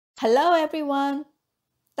Hello everyone,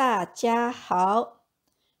 大家好.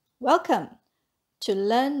 Welcome to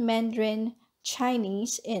Learn Mandarin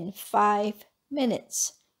Chinese in 5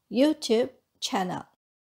 minutes YouTube channel.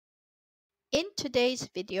 In today's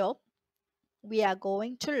video, we are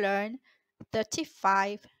going to learn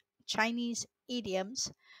 35 Chinese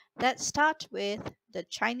idioms that start with the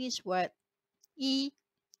Chinese word 一,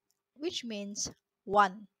 which means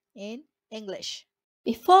one in English.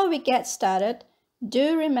 Before we get started,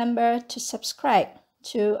 do remember to subscribe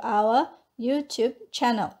to our YouTube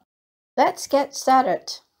channel. Let's get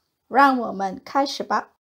started. 让我们开始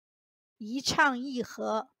吧。一唱一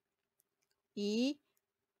和，一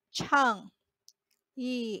唱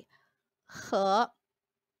一和。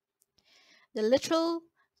The literal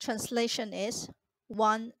translation is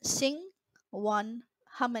one sing, one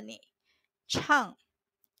harmony. 唱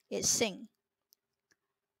is sing.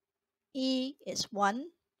 一 is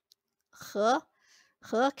one. 和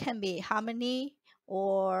can be harmony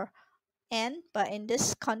or and, but in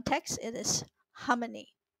this context it is harmony.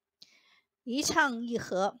 一唱一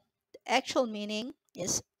和, the actual meaning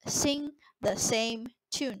is sing the same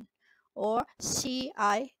tune or see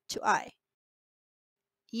eye to eye.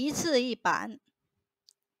 一字一板，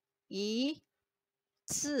一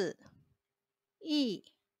字一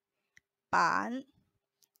板，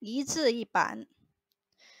一字一板。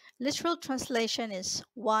Literal translation is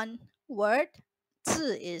one word,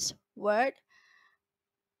 字 is word,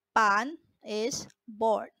 板 is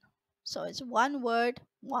board. So it's one word,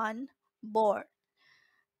 one board.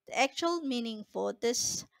 The actual meaning for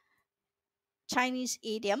this Chinese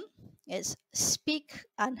idiom is speak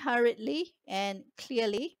unhurriedly and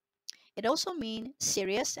clearly. It also means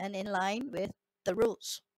serious and in line with the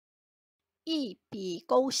rules. 一笔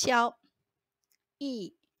勾销，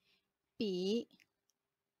一笔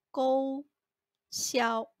勾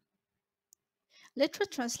销。Literal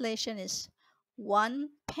translation is one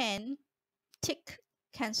pen, tick,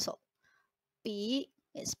 cancel. 笔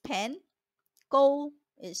is pen, 勾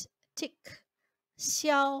is tick,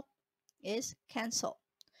 销 is cancel.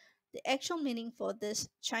 The actual meaning for this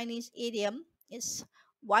Chinese idiom is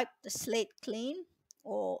wipe the slate clean,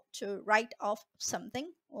 or to write off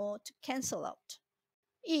something, or to cancel out.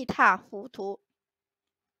 一塌糊涂，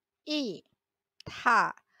一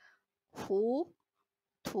塌糊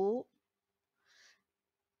涂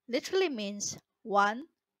literally means one,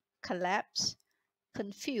 collapse,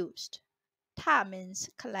 confused. 塌 means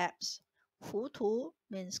collapse. 糊涂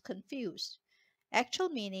means confused. Actual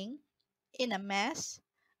meaning, in a mess,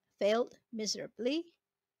 failed miserably,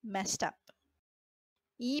 messed up.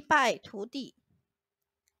 一败涂地，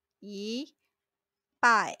一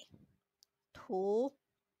败涂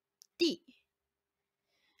地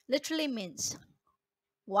literally means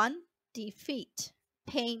one, defeat,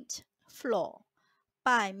 paint, flaw.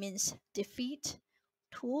 败 means defeat,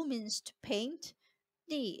 涂 means to paint,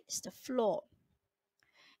 地 is the flaw.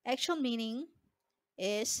 Actual meaning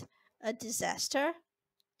is a disaster,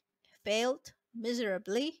 failed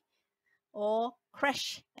miserably, or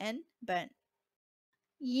crash and burn.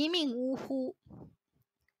 一命呜呼，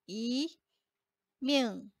一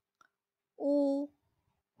命呜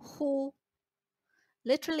呼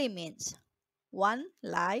literally means one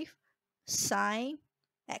life, sign,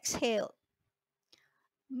 exhale.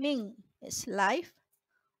 命 is life,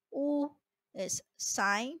 呜 is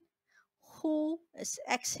sign, hu is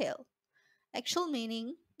exhale. Actual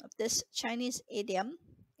meaning of this Chinese idiom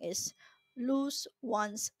is lose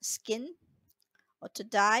one's skin, or to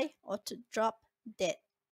die, or to drop dead.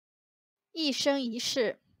 一生一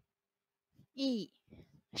世，一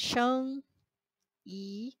生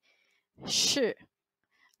一世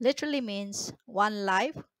literally means one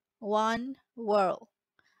life, one world.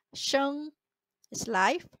 生 is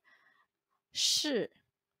life, 世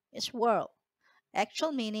is world.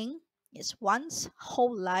 Actual meaning is one's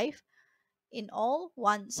whole life, in all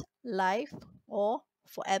one's life, or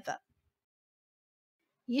forever.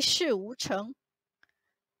 一事无成，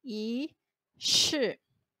一事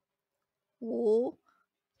无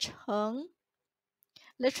成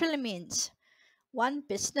literally means one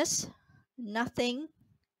business, nothing,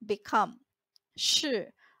 become.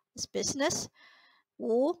 事 is business,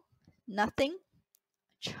 无 nothing,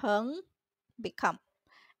 成 become.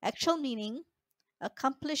 Actual meaning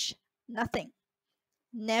accomplish nothing,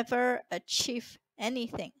 never achieve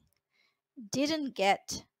anything, didn't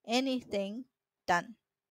get anything done.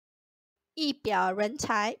 一表人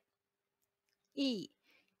才，一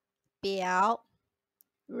表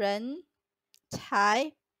人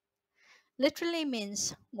才 literally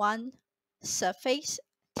means one surface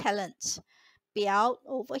talent. 表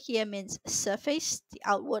over here means surface, the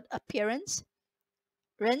outward appearance.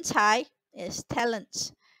 人才 is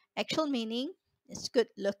talent. Actual meaning is good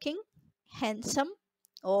looking, handsome,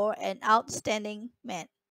 or an outstanding man.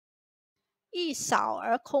 一扫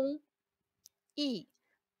而空，一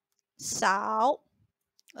扫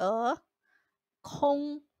而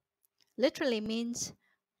空 literally means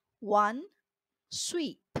one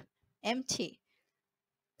sweep, empty.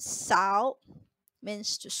 扫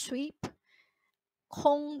means to sweep.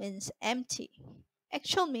 空 means empty.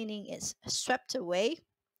 Actual meaning is swept away,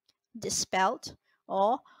 dispelled,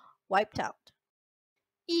 or wiped out.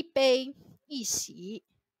 一杯一洗，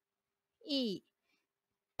一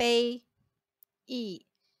杯一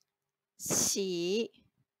洗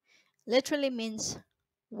literally means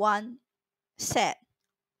one sad,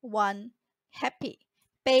 one happy.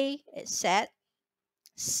 悲 is sad,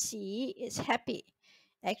 喜 is happy.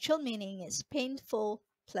 Actual meaning is painful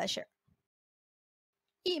pleasure.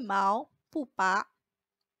 一毛不拔，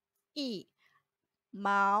一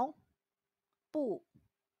毛不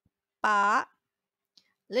拔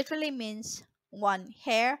literally means one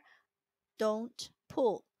hair, don't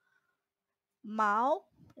pull. 毛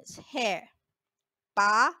is hair,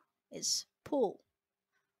 拔 is pull.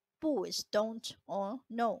 不 is don't or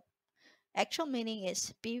no. Actual meaning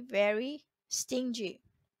is be very stingy,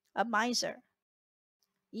 a miser.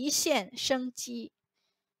 一线生机，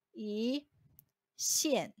一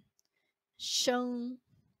线生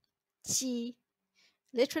机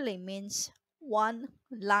literally means one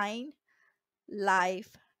line,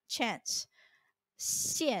 life chance.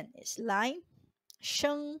 线 is line,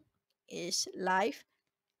 生 is life,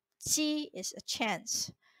 机 is a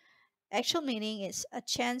chance. Actual meaning is a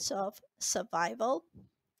chance of survival,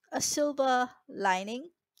 a silver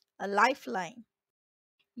lining, a lifeline.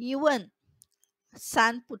 一问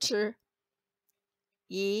三不知，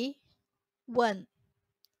一问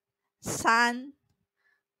三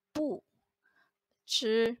不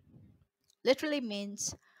知 literally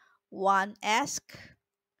means one ask,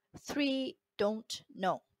 three don't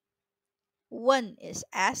know. 问 is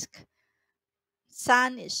ask,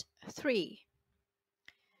 三 is three.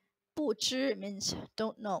 不知 means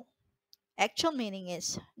don't know. Actual meaning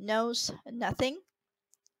is knows nothing,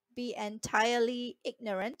 be entirely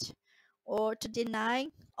ignorant, or to deny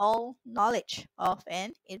all knowledge of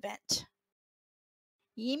an event.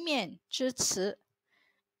 一面之词，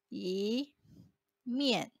一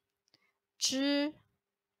面之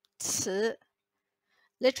词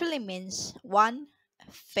literally means one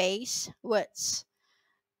face words.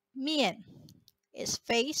 面 is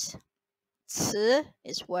face, 词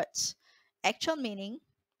is words. Actual meaning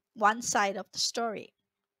one side of the story,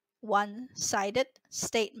 one-sided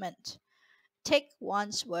statement. Take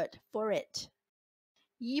one's word for it.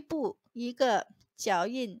 一步一个脚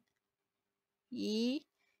印，一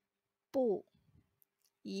步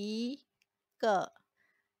一个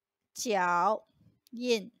脚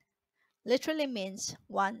印 literally means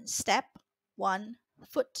one step, one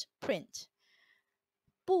footprint.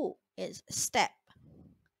 步 is step,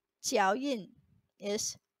 脚印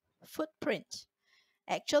is footprint.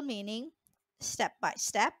 Actual meaning step by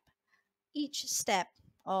step, each step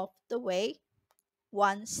of the way,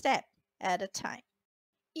 one step at a time.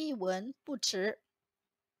 一文不值，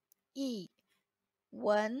一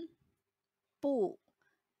文不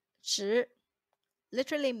值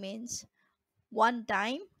literally means one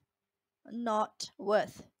dime, not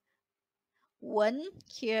worth. 文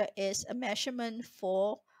here is a measurement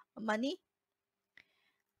for money.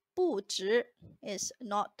 不值 is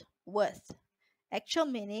not worth. Actual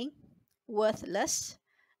meaning worthless,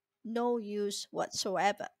 no use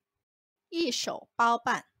whatsoever. 一手包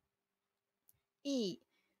办，一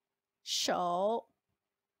手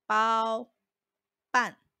包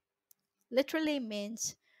办 literally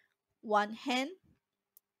means one hand,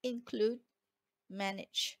 include,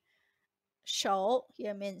 manage. 手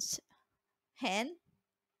here means hand,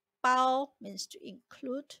 包 means to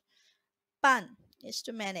include, 办 is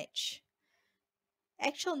to manage.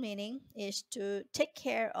 Actual meaning is to take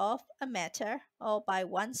care of a matter all by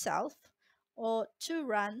oneself or to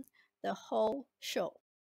run the whole show.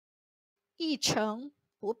 一成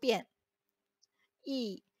不变，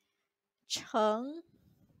一成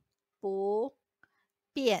不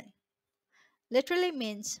变 literally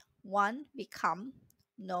means one become,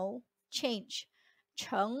 no change.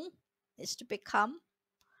 成 is to become,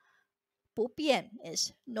 不变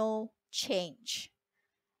is no change.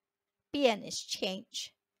 变 is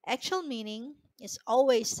change. Actual meaning is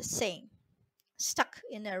always the same, stuck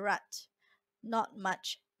in a rut, not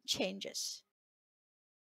much changes.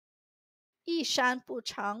 一山不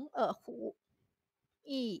长二虎，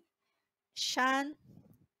一山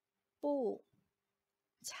不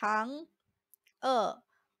长二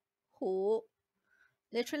虎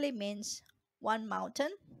literally means one mountain.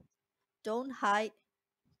 Don't hide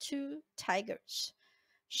two tigers.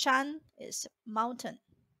 Shan is mountain.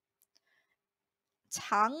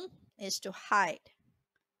 Cang is to hide.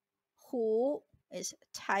 Hu is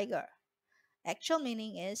tiger. Actual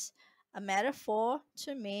meaning is a metaphor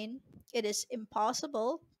to mean it is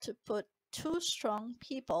impossible to put two strong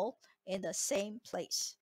people in the same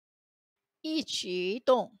place. 一举一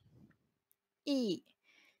动，一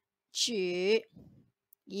举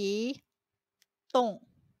一动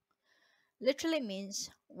literally means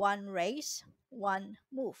one raise, one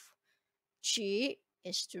move. 举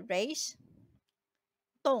is to raise,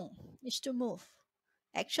 动 is to move.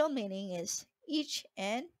 Actual meaning is each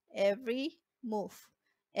and every move,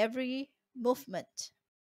 every movement.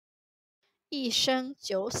 一生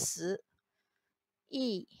九死，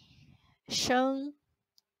一生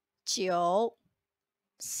九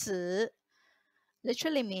死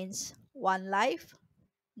literally means one life,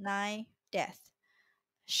 nine death.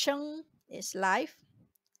 生 is life,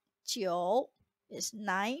 九 is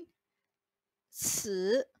nine,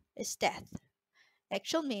 死 is death.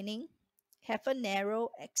 Actual meaning, have a narrow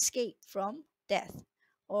escape from death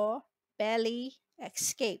or barely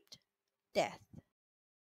escaped death.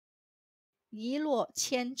 一落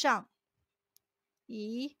千丈，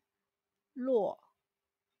一落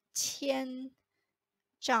千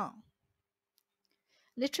丈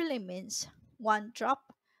literally means one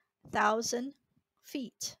drop, 1,000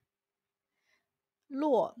 feet.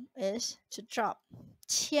 落 is to drop,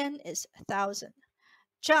 千 is 1,000.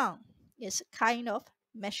 丈 is a kind of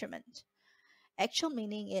measurement. Actual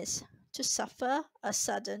meaning is to suffer a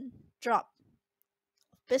sudden drop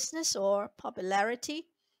of business or popularity,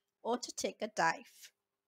 or to take a dive.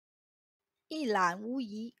 一览无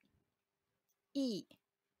遗，一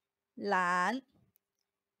览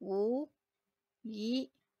无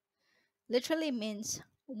遗 literally means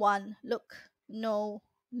one look, no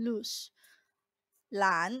lose.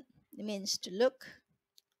 览 means to look,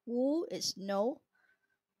 无 is no,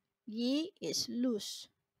 遗 is lose.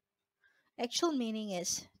 Actual meaning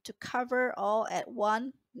is to cover all at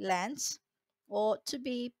one glance or to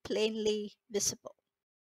be plainly visible.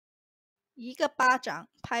 一个巴掌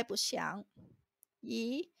拍不响，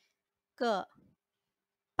一个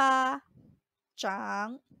巴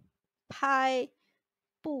掌拍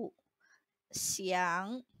不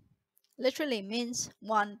响 literally means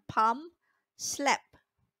one palm slap,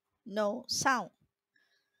 no sound.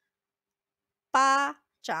 巴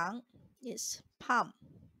掌 is palm,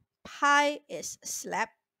 拍 is slap,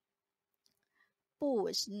 不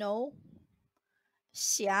is no,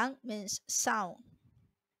 响 means sound.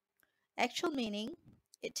 Actual meaning,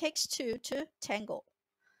 it takes two to tango,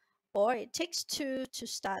 or it takes two to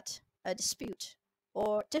start a dispute,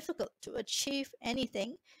 or difficult to achieve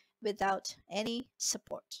anything without any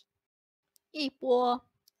support. 一波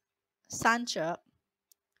三折，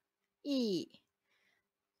一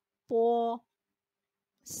波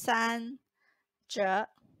三折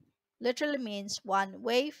literally means one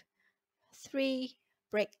wave, three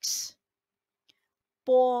breaks.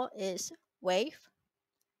 波 is wave,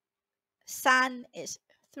 三 is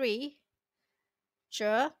three,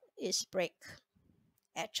 折 is break.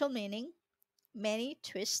 Actual meaning, many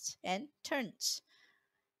twists and turns.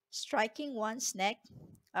 Striking one's neck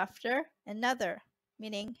after another,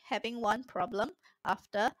 meaning having one problem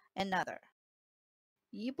after another.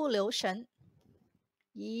 一不留神，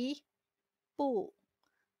一不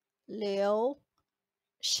留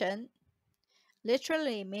神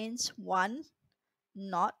literally means one,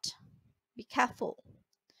 not, be careful.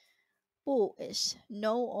 不 is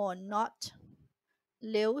no or not.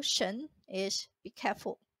 留神 is be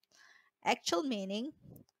careful. Actual meaning,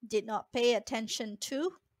 did not pay attention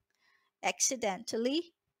to,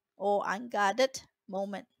 accidentally or unguarded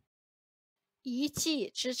moment. 一技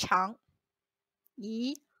之长，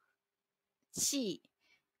一技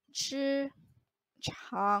之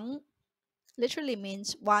长 literally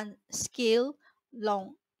means one skill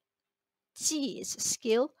long. 技 is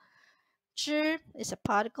skill, 之 is a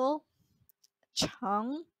particle,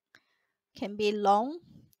 长 can be long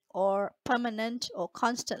or permanent or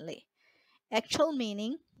constantly. Actual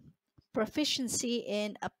meaning, proficiency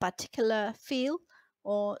in a particular field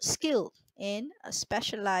or skill in a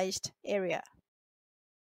specialized area.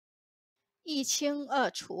 一清二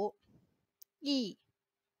楚，一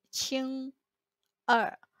清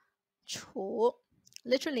二楚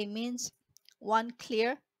literally means one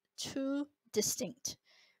clear, two distinct.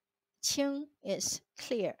 清 is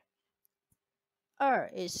clear.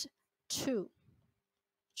 二 is two.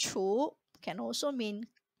 楚 can also mean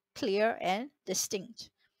clear and distinct.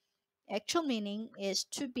 Actual meaning is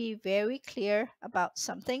to be very clear about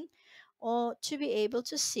something or to be able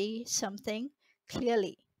to see something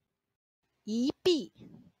clearly. 一臂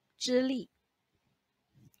之力，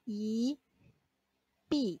一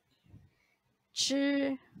臂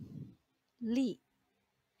之力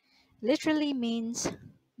literally means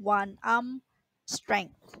one arm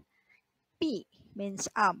strength. 臂 means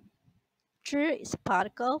arm. 之 is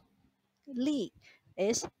particle. 力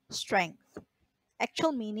is strength.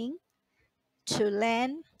 Actual meaning, to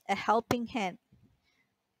lend a helping hand,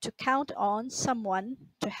 to count on someone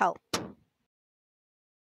to help.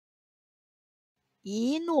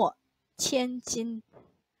 一诺千金，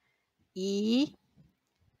一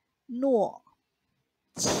诺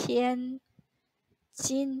千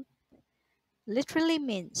金 literally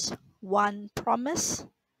means one promise,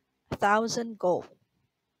 1,000 gold.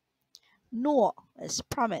 诺 is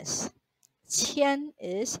promise. 千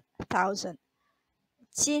is 1,000.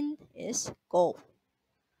 金 is gold.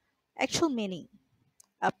 Actual meaning,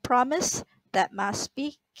 a promise that must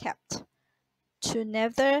be kept, to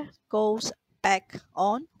never goes back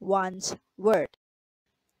on one's word.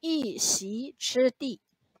 一席之地，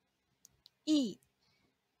一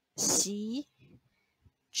席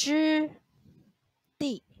之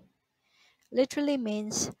地 literally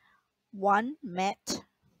means one mat,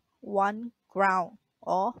 one ground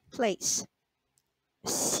or place.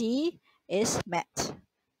 席 is mat,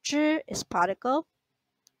 之 is particle,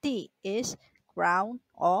 地 is ground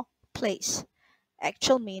or place.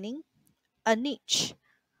 Actual meaning, a niche,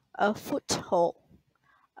 a foothold,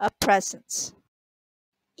 a presence.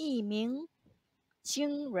 一鸣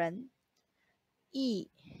惊人，一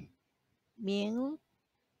鸣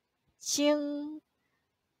惊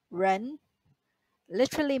人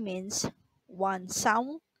literally means one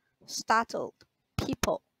sound startled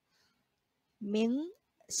people. 鸣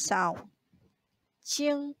sound,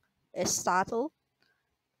 惊 is startled,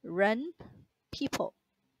 人 people.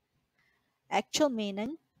 Actual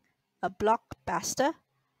meaning, a blockbuster,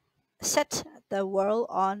 set the world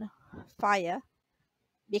on fire,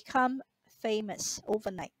 become famous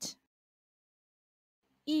overnight.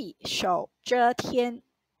 一手遮天，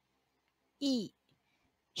一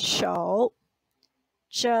手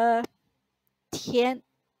遮天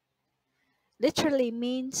literally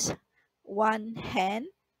means one hand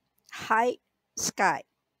high sky.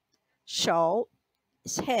 手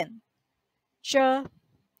is hand, 遮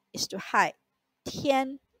is to hide,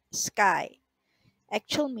 天 sky.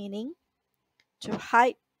 Actual meaning, to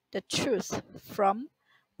hide the truth from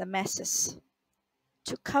the masses,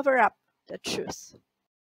 to cover up the truth.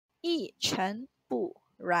 一尘不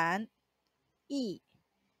染，一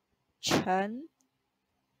尘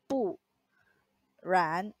不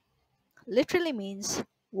染 literally means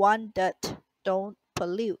one dirt don't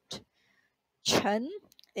pollute. 尘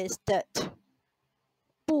is dirt,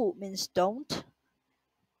 不 means don't,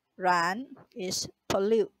 染 is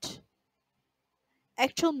pollute.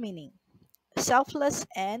 Actual meaning, selfless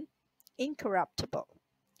and incorruptible,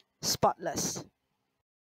 spotless.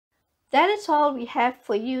 That is all we have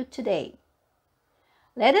for you today.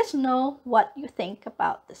 Let us know what you think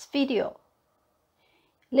about this video.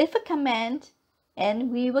 Leave a comment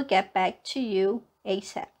and we will get back to you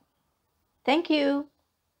ASAP. Thank you.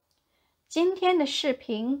 今天的视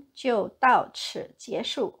频就到此结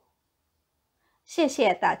束。谢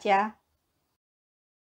谢大家。